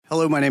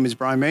Hello, my name is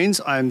Brian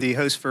Maines. I'm the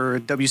host for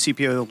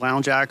WCPO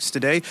Lounge Acts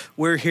today.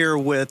 We're here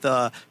with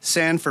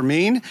San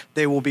Fermin.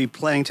 They will be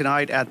playing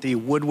tonight at the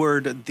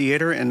Woodward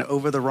Theater in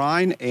Over the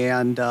Rhine,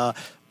 and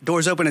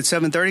doors open at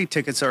 7:30.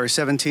 Tickets are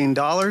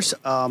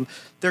 $17.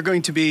 They're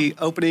going to be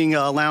opening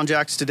Lounge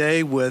Acts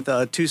today with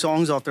two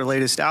songs off their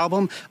latest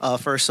album.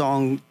 First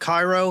song,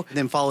 Cairo,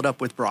 then followed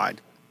up with Bride.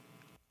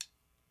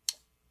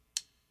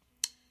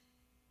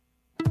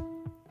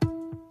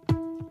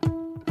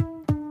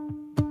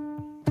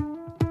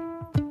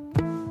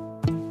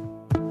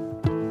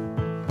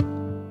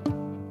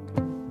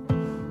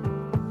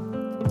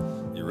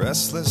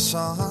 Restless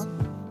sun,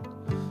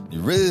 you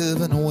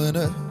live in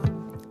winter,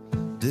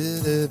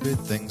 did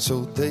everything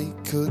so they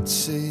could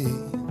see.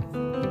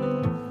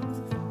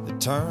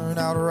 It turned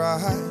out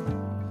right,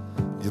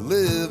 you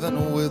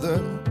living with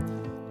her.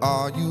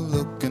 Are you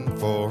looking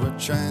for a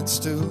chance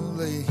to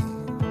leave?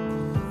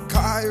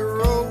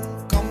 Cairo,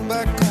 come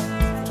back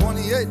home,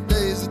 28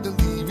 days of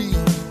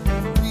delirium.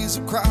 Three's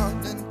a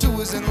crowd and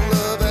two is in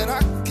love and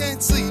I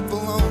can't sleep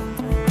alone.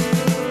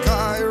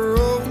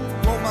 Cairo,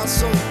 oh my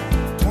soul,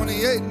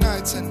 28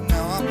 nights and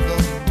now I'm low.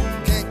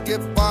 Can't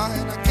get by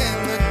and I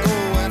can't let go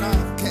and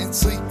I can't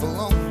sleep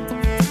alone.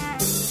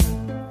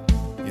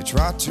 You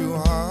try too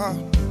hard,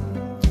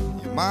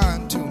 your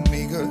mind too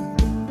meager.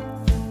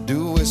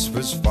 Do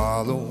whispers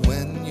follow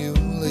when you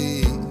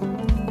leave?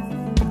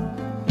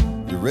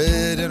 You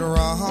read it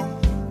wrong,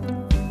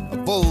 a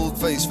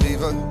bold-faced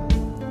fever.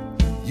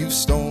 You've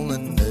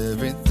stolen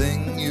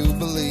everything you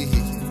believe.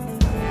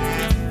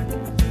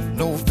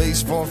 No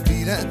face for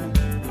feeding,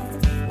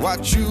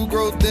 watch you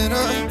grow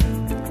thinner.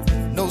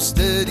 No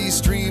steady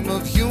stream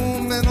of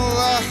human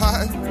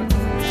life.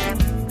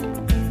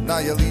 Now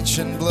you're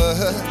leeching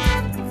blood,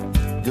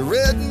 you're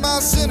red my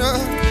sinner,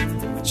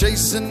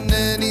 chasing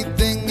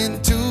anything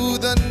into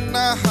the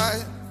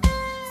night.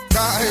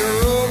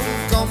 Cairo,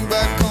 come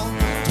back home,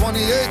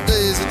 28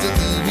 days of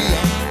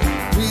delirium.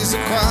 Three's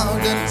a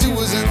crowd and two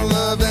is in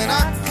love and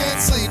I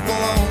can't sleep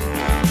alone.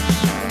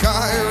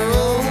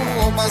 Cairo,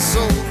 oh my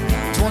soul,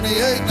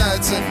 28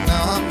 nights and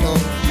now I'm low.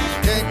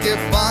 Can't get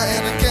by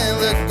and I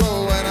can't let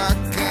go and I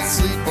can't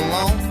sleep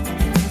alone.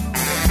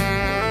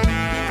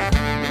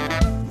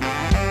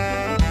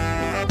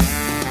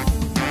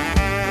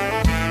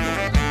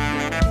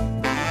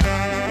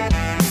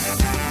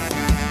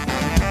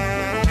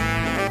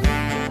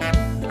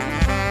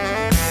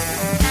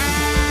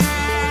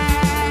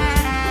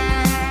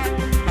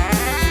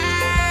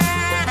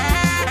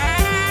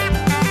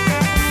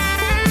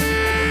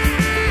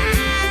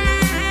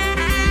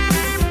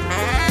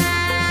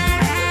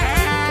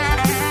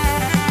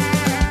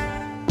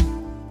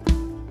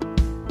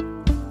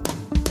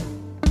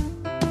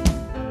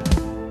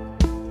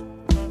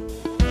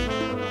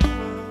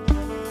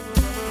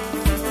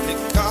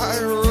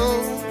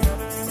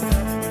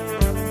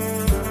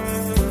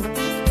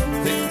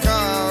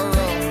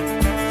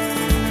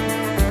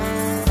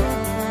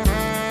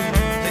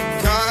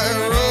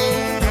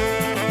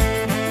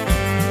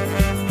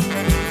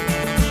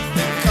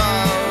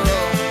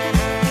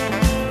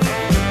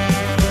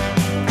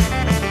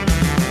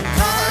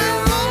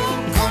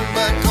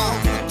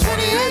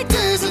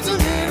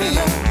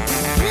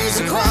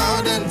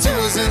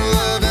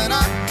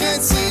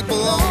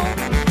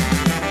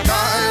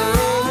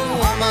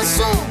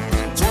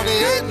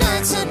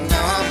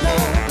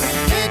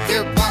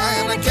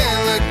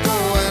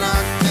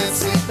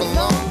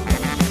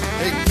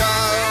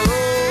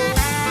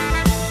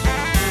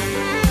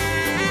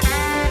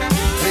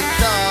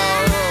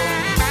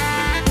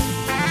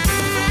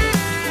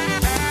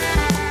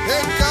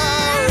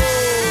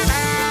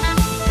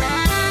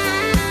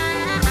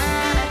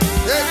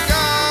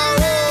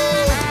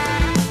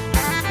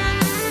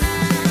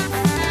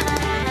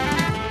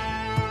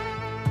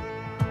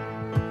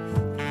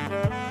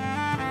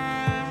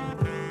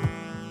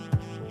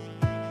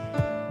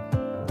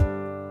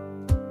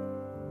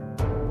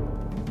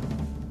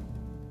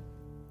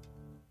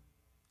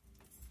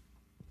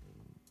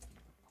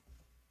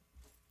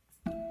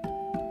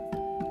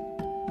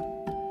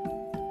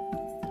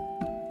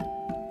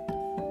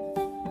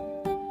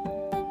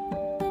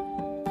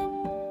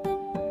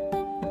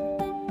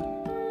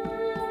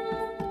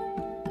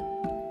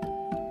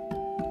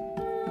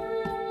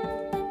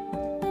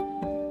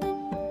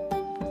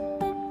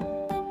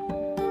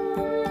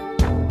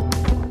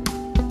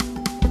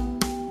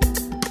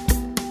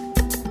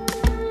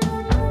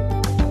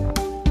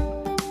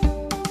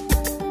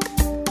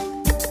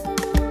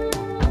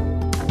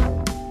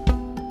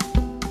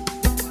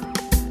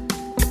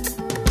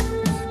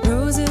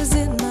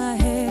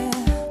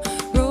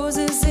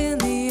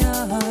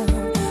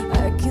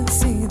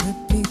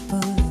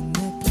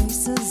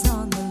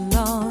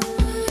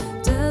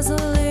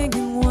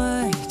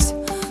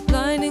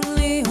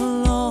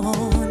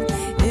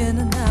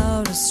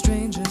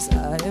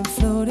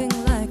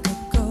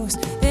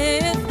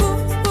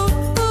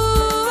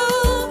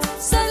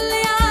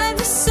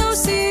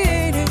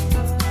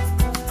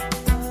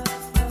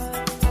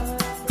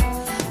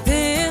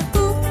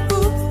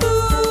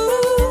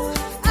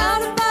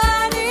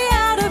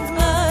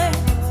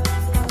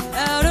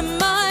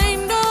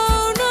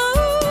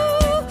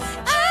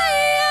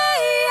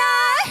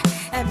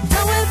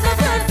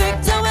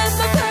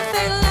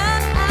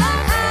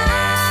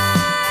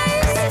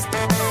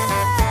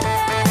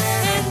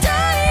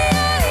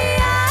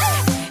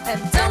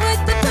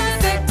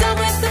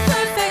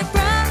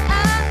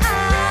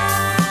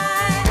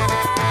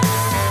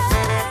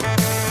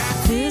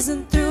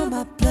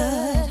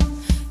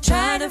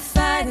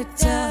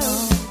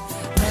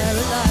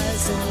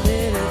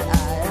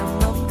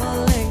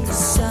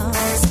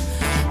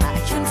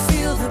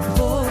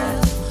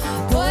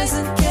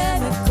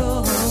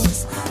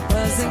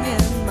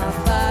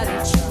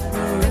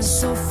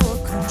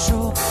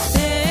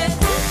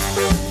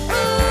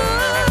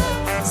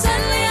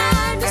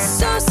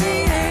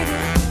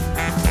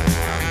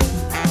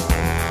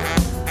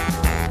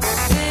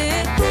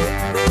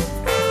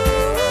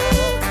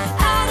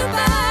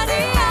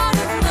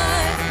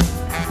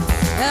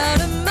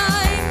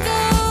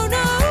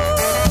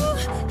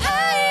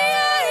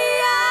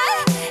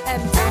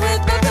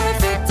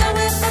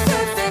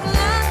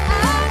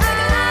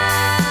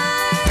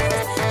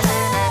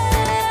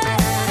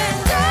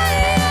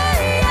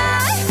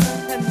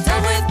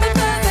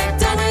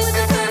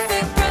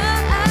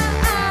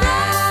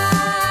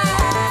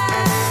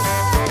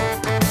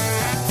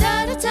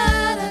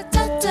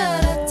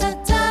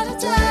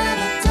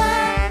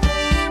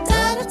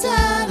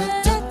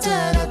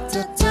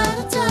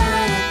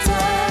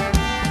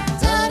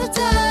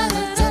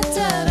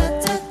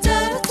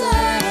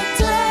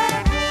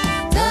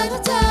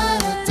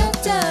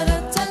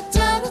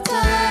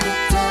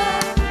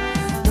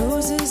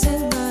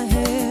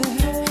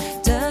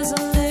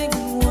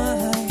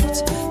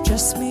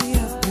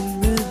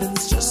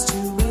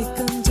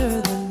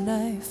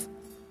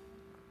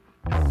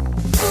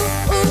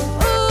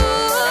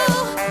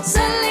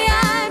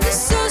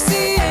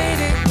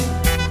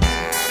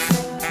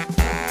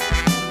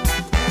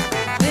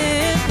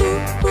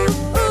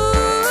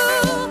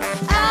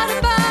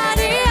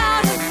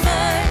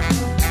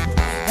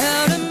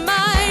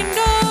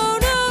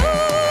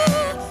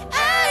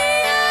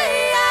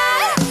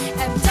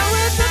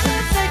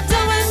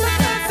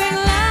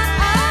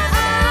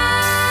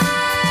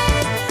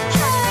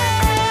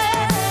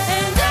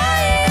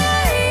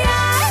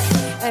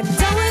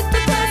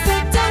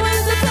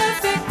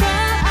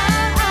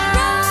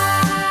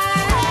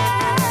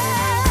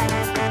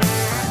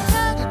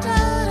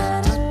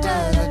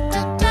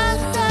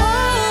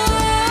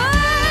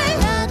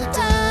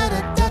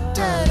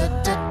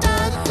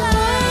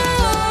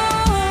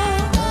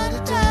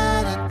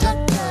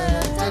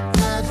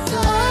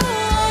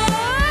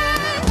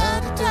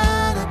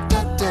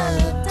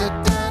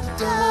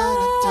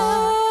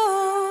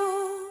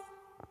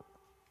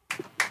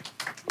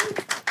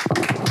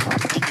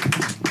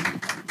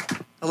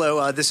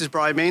 Hello, this is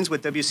Brian Maines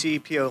with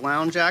WCPO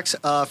Lounge Acts.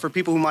 For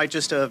people who might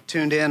just have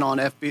tuned in on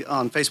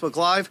Facebook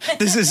Live,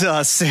 this is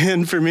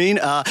San Fermin.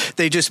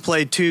 They just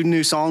played 2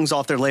 new songs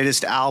off their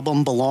latest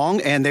album, Belong,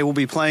 and they will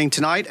be playing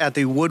tonight at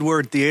the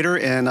Woodward Theater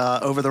in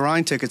Over the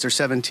Rhine. Tickets are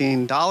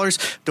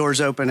 $17.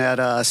 Doors open at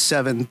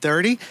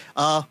 7:30.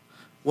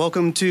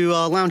 Welcome to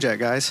Lounge Act,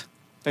 guys.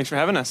 Thanks for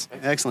having us.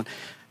 Excellent.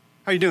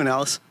 How are you doing,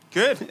 Alice?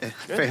 Good.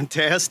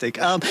 Fantastic.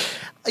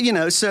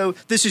 So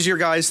this is your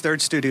guys' 3rd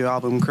studio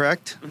album,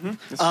 correct?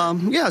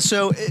 Mm-hmm.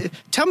 So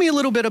tell me a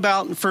little bit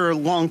about, for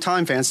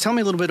longtime fans, tell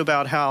me a little bit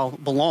about how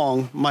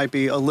Belong might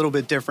be a little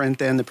bit different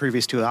than the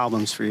previous 2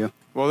 albums for you.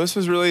 Well, this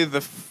was really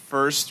the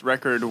first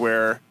record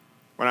where,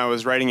 when I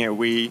was writing it,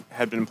 we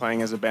had been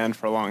playing as a band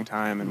for a long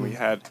time, and we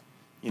had,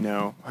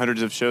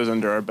 hundreds of shows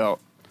under our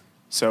belt.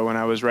 So when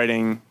I was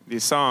writing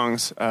these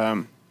songs,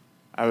 I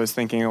was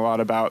thinking a lot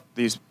about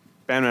these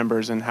band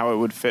members and how it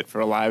would fit for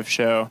a live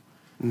show.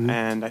 Mm-hmm.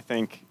 And I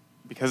think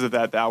because of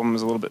that, the album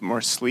is a little bit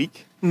more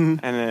sleek,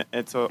 and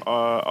it's like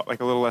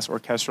a little less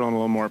orchestral and a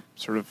little more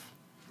sort of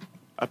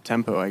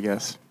up-tempo, I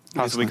guess.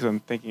 Possibly because I'm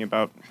thinking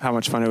about how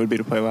much fun it would be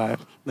to play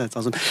live. That's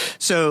awesome.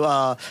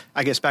 So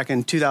I guess back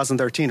in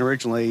 2013,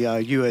 originally,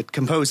 you had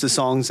composed the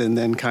songs and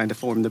then kind of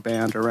formed the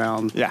band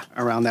around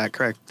that,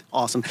 correct?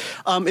 Awesome.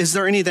 Is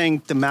there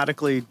anything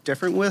thematically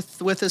different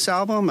with this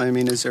album? I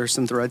mean, is there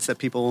some threads that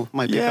people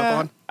might pick up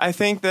on? I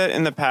think that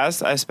in the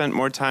past, I spent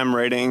more time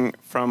writing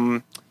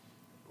from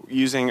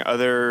using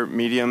other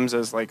mediums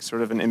as like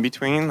sort of an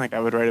in-between. Like I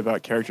would write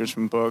about characters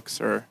from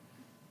books or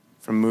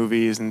from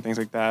movies and things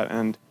like that.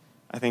 And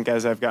I think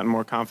as I've gotten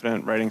more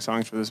confident writing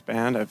songs for this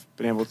band, I've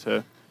been able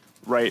to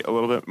write a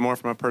little bit more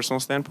from a personal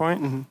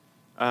standpoint. Mm-hmm.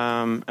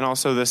 And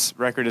also this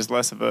record is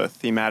less of a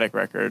thematic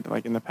record.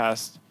 Like in the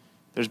past,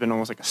 there's been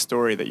almost like a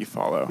story that you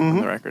follow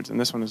on the records. And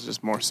this one is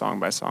just more song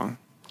by song.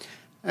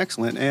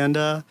 Excellent. And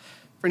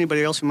for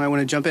anybody else who might want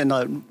to jump in,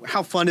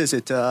 how fun is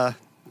it to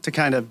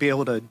kind of be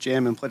able to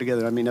jam and play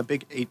together? I mean, a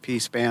big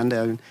 8-piece band,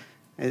 and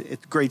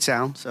it's great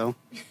sound, so.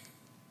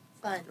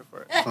 Fun. Go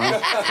for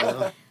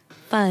it.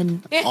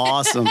 Fun.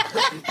 Awesome.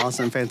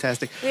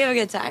 Fantastic. We have a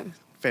good time.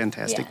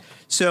 Fantastic. Yeah.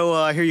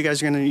 So here you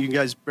guys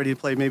ready to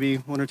play maybe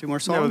 1 or 2 more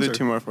songs? Yeah, we'll do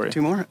 2 more for you.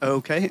 2 more?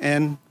 Okay.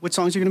 And what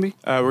songs are you going to be?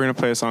 We're going to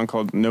play a song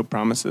called No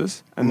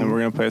Promises, and then we're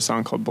going to play a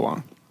song called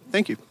Belong.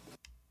 Thank you.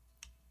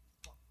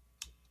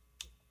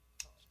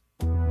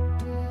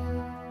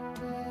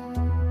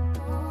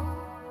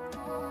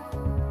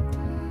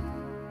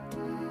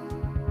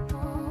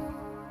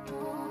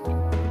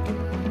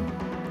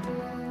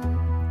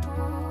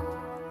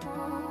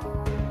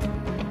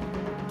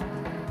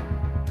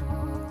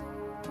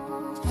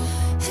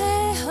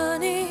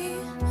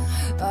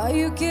 Are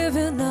you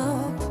giving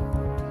up?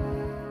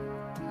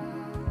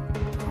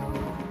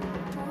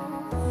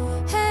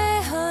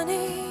 Hey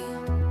honey,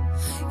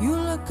 you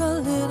look a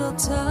little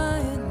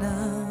tired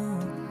now.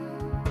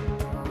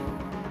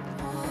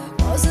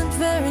 Wasn't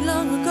very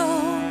long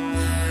ago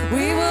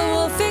we were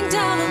wolfing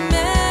down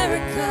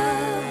America,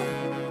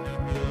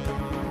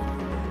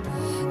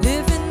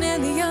 living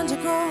in the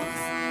undergrowth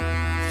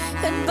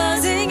and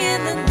buzzing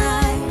in the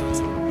night.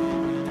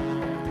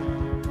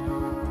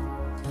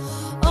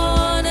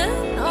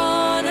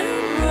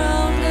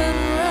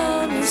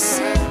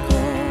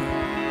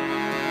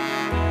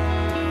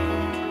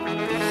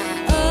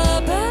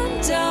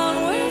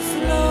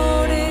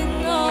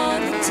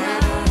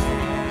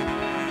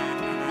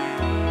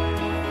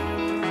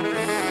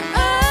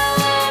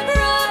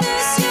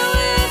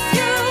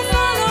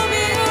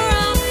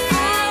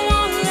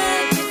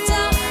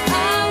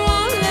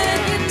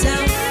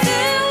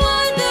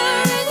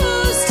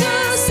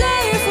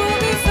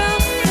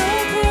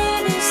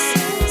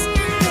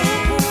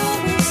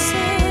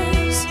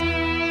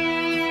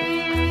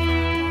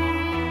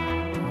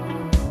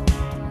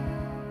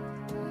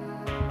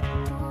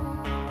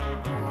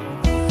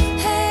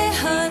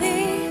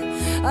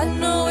 I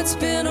know it's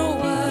been a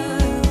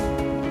while.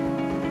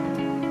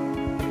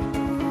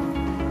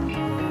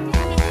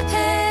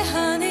 Hey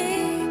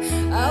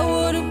honey, I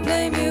wouldn't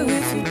blame you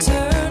if you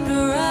turned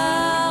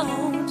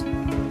around.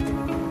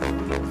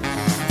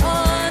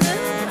 On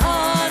and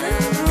round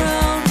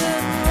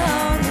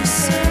the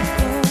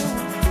circle.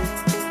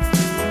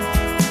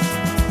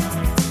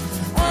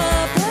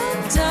 Up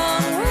and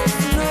down, we're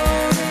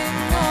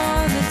floating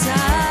on the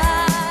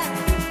tide.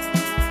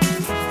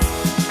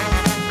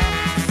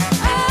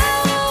 I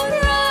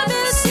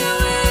promise you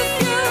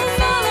if you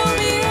follow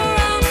me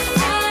around,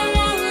 I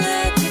won't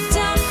let you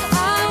down,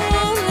 I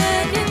won't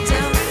let you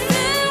down.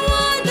 Been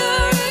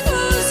wondering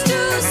who's to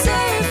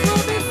say if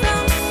we'll be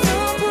found. No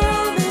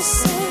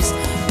promises,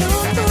 no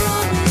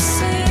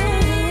promises.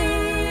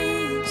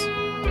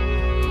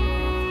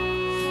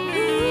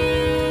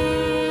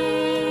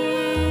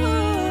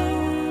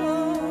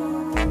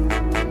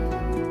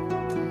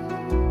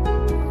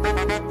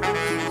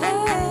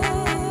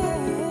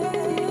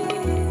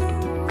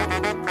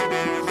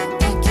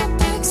 Pack your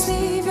bags,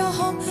 leave your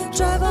home,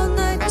 drive all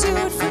night, do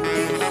it for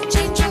me.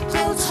 Change your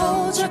clothes,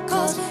 hold your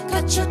calls,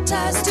 cut your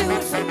ties, do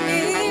it for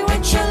me.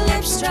 Wet your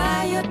lips,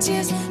 dry your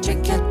tears,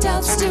 drink your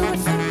just do it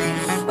for me.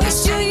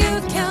 Waste your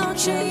youth,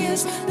 count your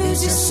years,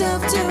 lose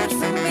yourself, do it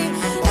for me.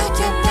 Pack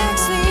your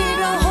bags, leave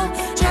your home,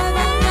 drive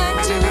all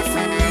night, do it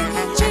for me.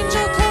 Change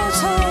your clothes,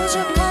 hold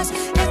your cars,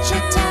 get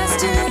your ties,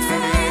 do it for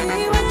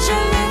me. Wet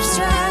your lips,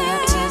 dry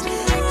your tears,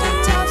 drink your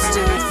tops,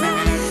 do it for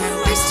me.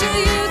 Waste your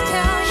youth,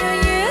 count your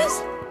years,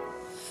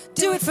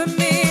 do it for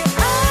me.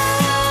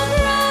 I'll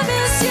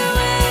promise you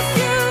if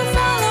you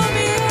follow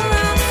me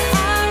around,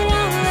 I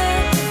won't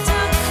let you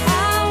down,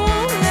 I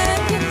won't let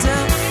you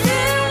down.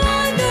 Been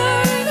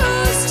wondering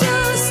who's to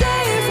say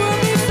if we'll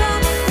be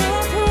found. No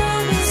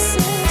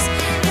promises,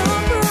 no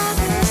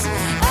promise.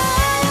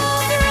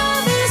 I'll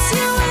promise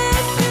you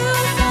if you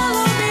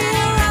follow me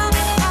around,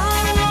 I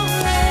won't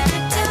let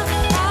you down,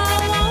 I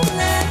won't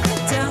let you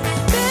down.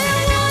 Been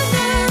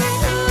wondering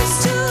who's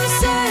to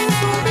say if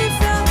we'll be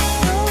found.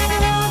 No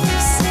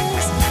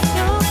promises,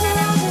 no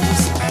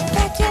promise.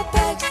 Pack your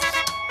bags,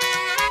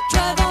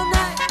 drive all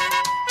night,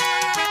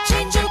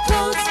 change your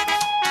clothes,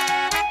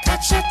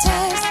 cut your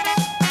ties,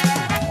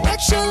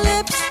 wet your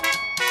lips,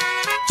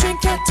 drink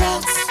your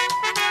doubts,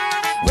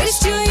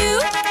 waste your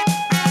youth,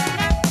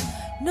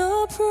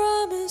 no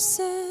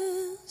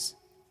promises.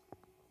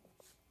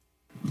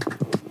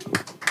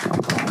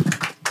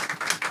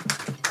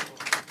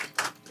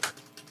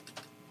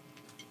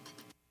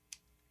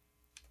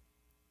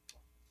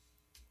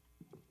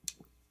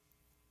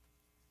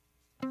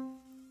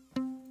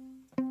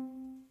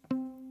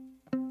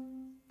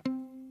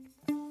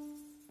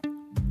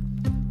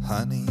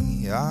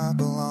 Honey, I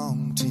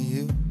belong to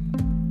you.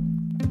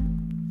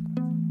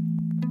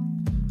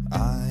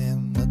 I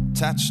am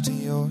attached to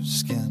your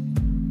skin.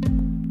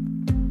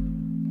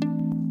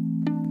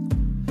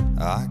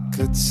 I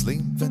could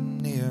sleep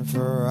in here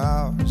for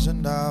hours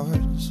and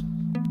hours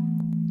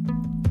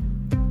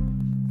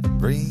and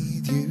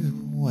breathe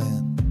you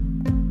in.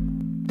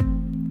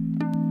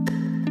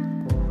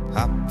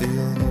 I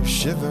feel you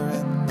shiver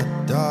in the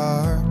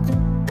dark.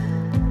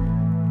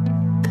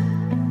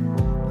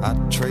 I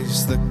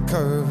trace the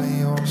curve of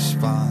your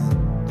spine.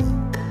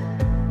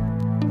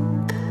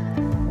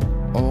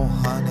 Oh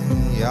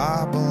honey,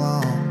 I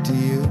belong to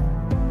you,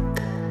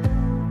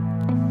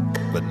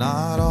 but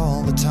not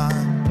all the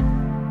time.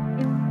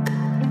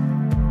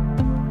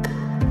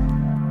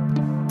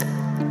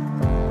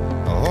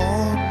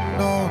 Oh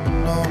no,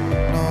 no,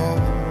 no,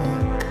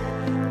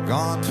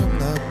 gone from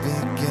the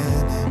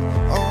beginning.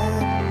 Oh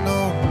no,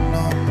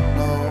 no,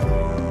 no,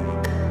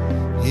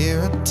 here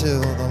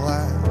until the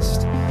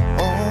last.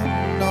 Oh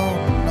no,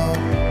 no,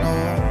 no,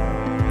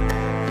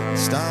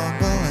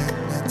 stumbling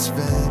and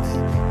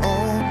spinning.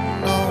 Oh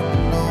no,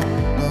 no,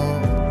 no,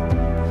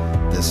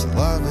 this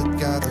love it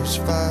gathers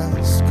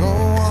fast. Go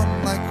on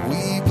like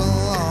we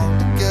belong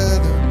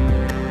together.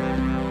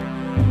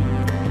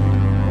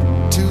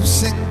 Two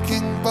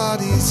sinking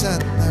bodies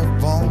and their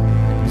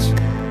bones.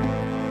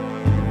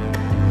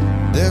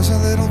 There's a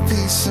little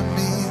piece of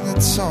me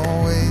that's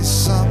always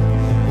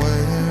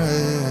somewhere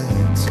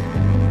else,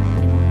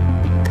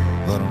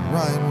 but I'm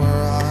right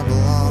where I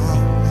belong.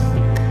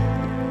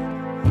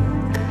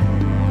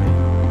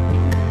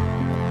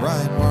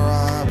 Right where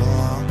I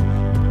belong.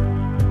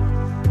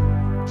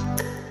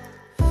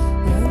 I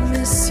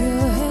miss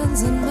your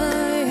hands in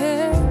my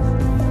hair.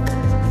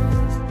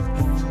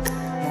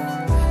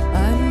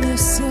 I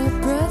miss your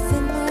breath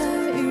in my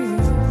ear.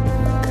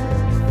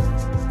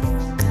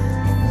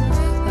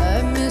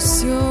 I miss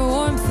your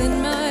warmth in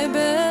my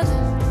bed.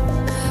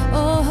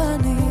 Oh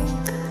honey,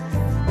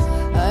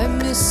 I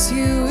miss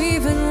you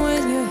even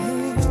when you're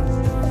here.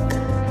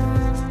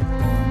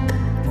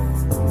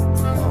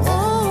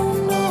 Oh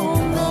no,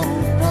 no,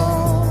 no,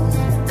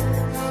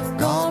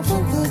 gone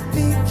from the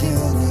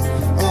beginning.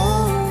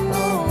 Oh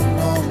no,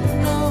 no,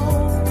 no,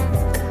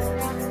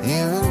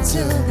 here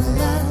until the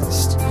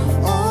last.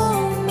 Oh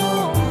no,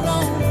 no,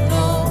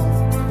 no,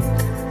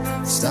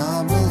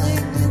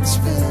 stumbling and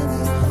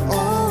spinning.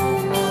 Oh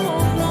no,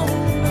 no,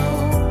 no,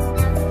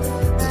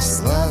 this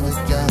love it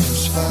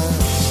gathers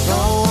fast. Go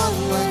on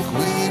like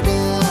we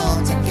belong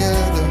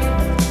together.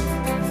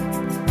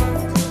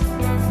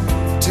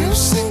 Two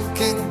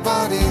sinking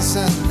bodies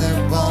and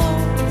their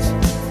bones.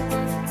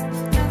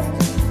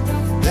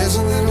 There's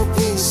a little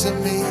piece of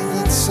me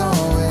that's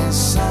always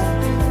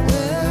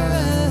somewhere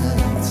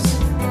else,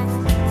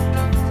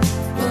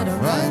 but I'm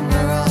right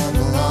where I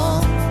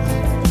belong.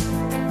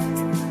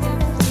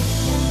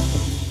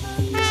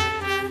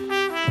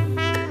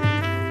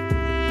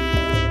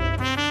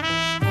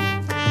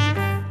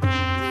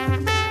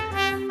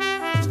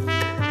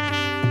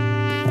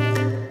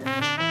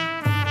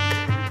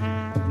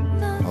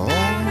 Oh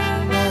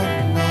no,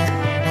 no,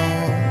 no,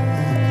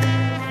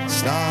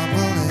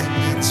 stumbling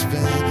and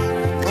spinning.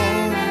 Oh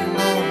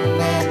no,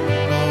 no,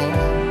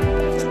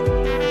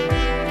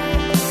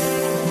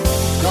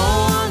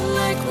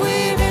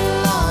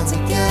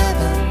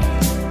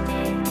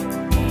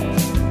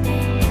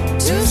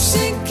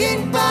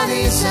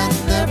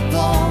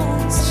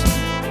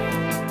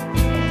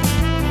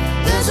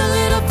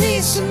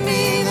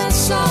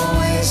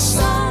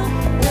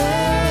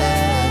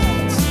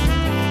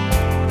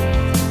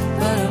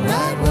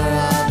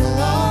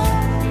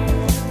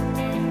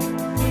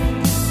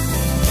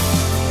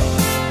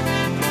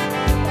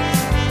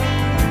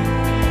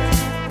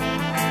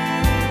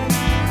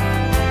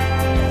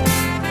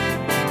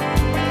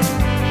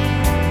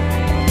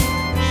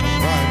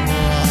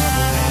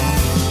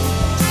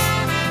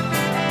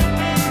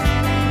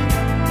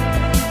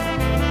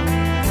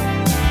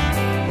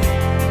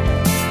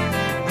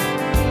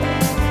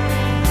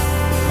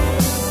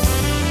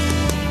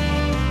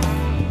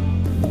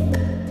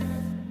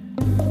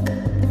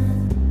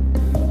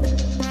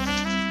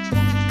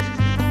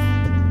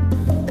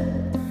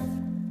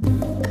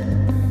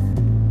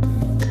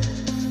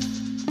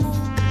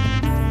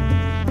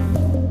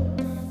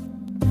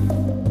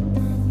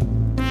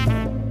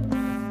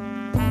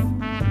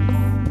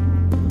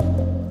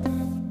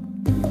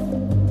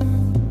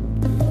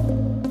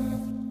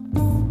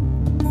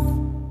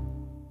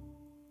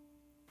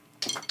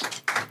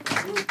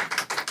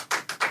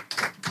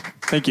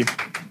 Thank you.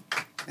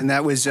 And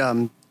that was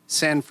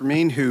San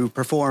Fermin, who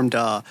performed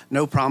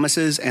No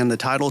Promises and the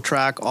title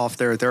track off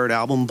their third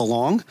album,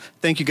 Belong.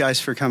 Thank you guys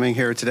for coming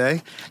here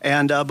today.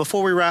 And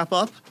before we wrap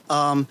up,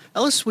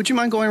 Ellis, would you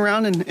mind going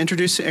around and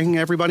introducing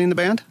everybody in the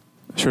band?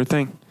 Sure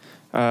thing.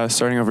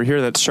 Starting over here,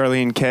 that's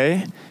Charlene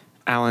Kay,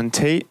 Alan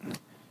Tate,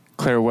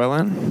 Claire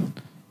Wellen,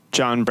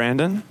 John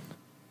Brandon,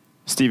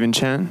 Stephen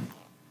Chen,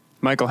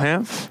 Michael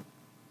Hanf,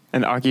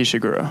 and Aki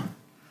Shiguro.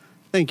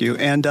 Thank you.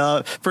 And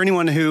for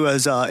anyone who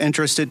is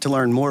interested to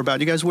learn more about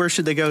you guys, where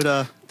should they go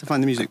to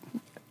find the music?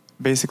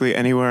 Basically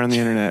anywhere on the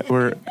internet.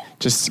 We're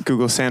just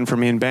Google San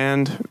Fermin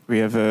Band. We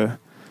have a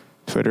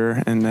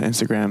Twitter and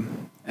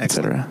Instagram,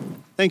 etc.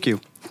 Thank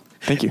you.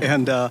 Thank you.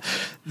 And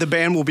the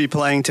band will be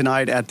playing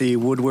tonight at the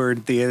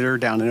Woodward Theater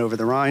down in Over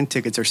the Rhine.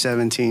 Tickets are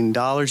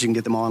 $17. You can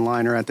get them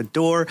online or at the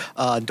door.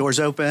 Doors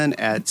open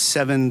at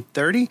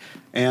 7:30.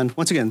 And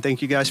once again,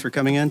 thank you guys for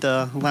coming in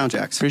to Lounge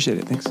Acts. Appreciate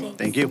it. Thanks.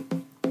 Thank you.